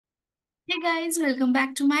Hey guys, welcome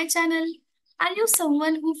back to my channel. Are you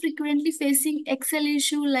someone who frequently facing Excel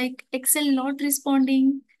issue like Excel not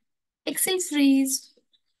responding, Excel freeze,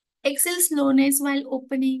 Excel slowness while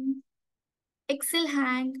opening, Excel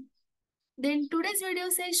hang? Then today's video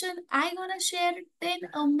session, I gonna share 10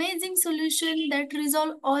 amazing solutions that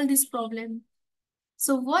resolve all this problem.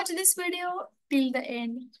 So watch this video till the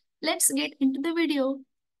end. Let's get into the video.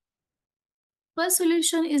 First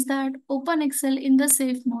solution is that open Excel in the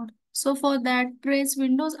safe mode. So for that, press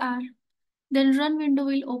Windows R. Then run window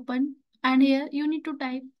will open and here you need to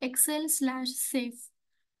type excel/safe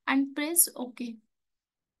and press OK.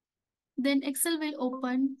 Then Excel will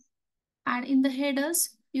open and in the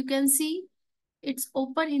headers you can see it's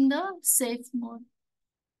open in the safe mode.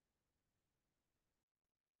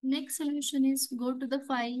 Next solution is go to the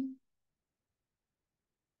file,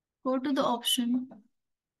 go to the option.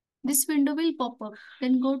 This window will pop up.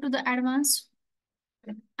 Then go to the advanced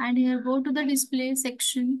and here go to the display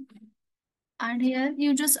section and here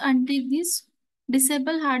you just untick this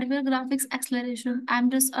disable hardware graphics acceleration. I'm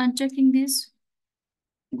just unchecking this.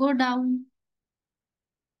 Go down,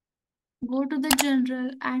 go to the general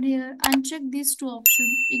and here uncheck these two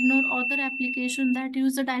options. Ignore other application that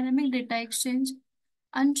use the dynamic data exchange.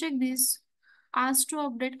 Uncheck this. Ask to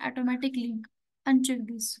update automatic link. Uncheck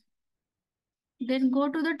this. Then go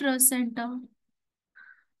to the trust center.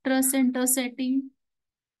 Trust center setting.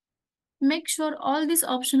 Make sure all these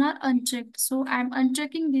options are unchecked. So I'm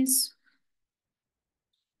unchecking this.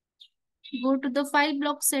 Go to the file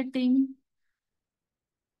block setting.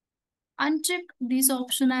 Uncheck this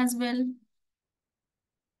option as well.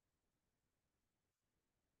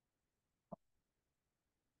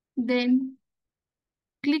 Then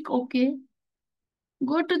click OK.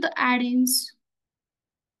 Go to the add-ins.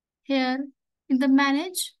 Here in the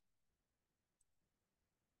manage,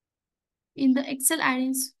 in the Excel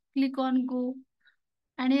add-ins, click on go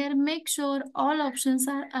and here make sure all options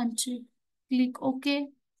are unchecked. Click OK.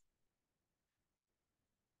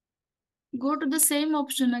 Go to the same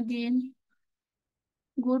option again.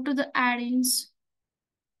 Go to the add-ins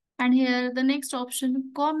and here the next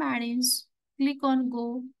option com add-ins. Click on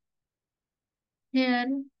go. Here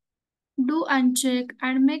do uncheck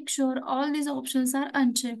and make sure all these options are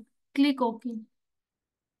unchecked. Click OK.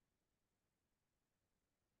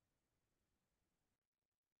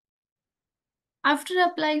 After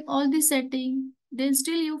applying all the setting, then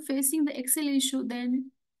still you facing the Excel issue,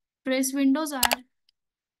 then press Windows R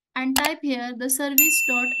and type here the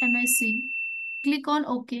service.msc. Click on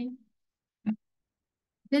OK.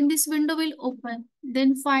 Then this window will open.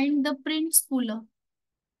 Then find the print spooler.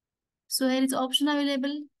 So here is option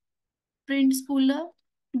available, print spooler.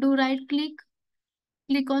 Do right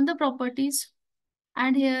click on the properties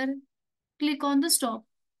and here click on the stop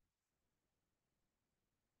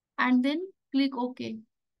and then click OK.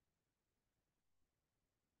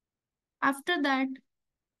 After that,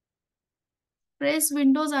 press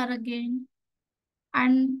Windows R again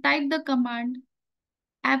and type the command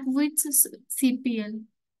app with CPL.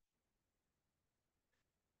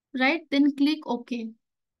 Right, then click OK.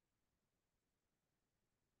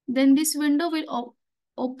 Then this window will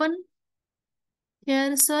open.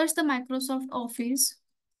 Here search the Microsoft Office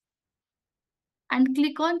and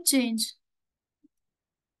click on change.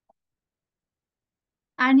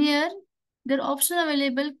 And here there option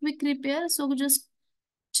available quick repair. So just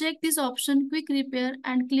check this option quick repair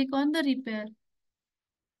and click on the repair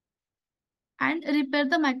and repair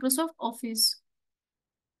the Microsoft Office.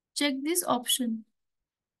 Check this option.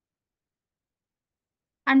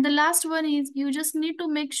 And the last one is you just need to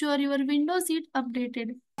make sure your Windows is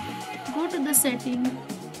updated. Go to the setting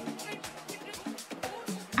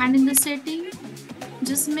and in the setting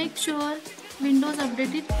just make sure Windows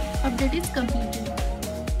update is completed.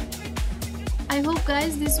 I hope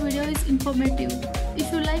guys this video is informative.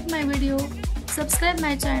 If you like my video, subscribe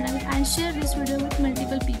my channel and share this video with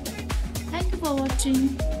multiple people. Thank you for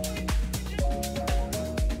watching.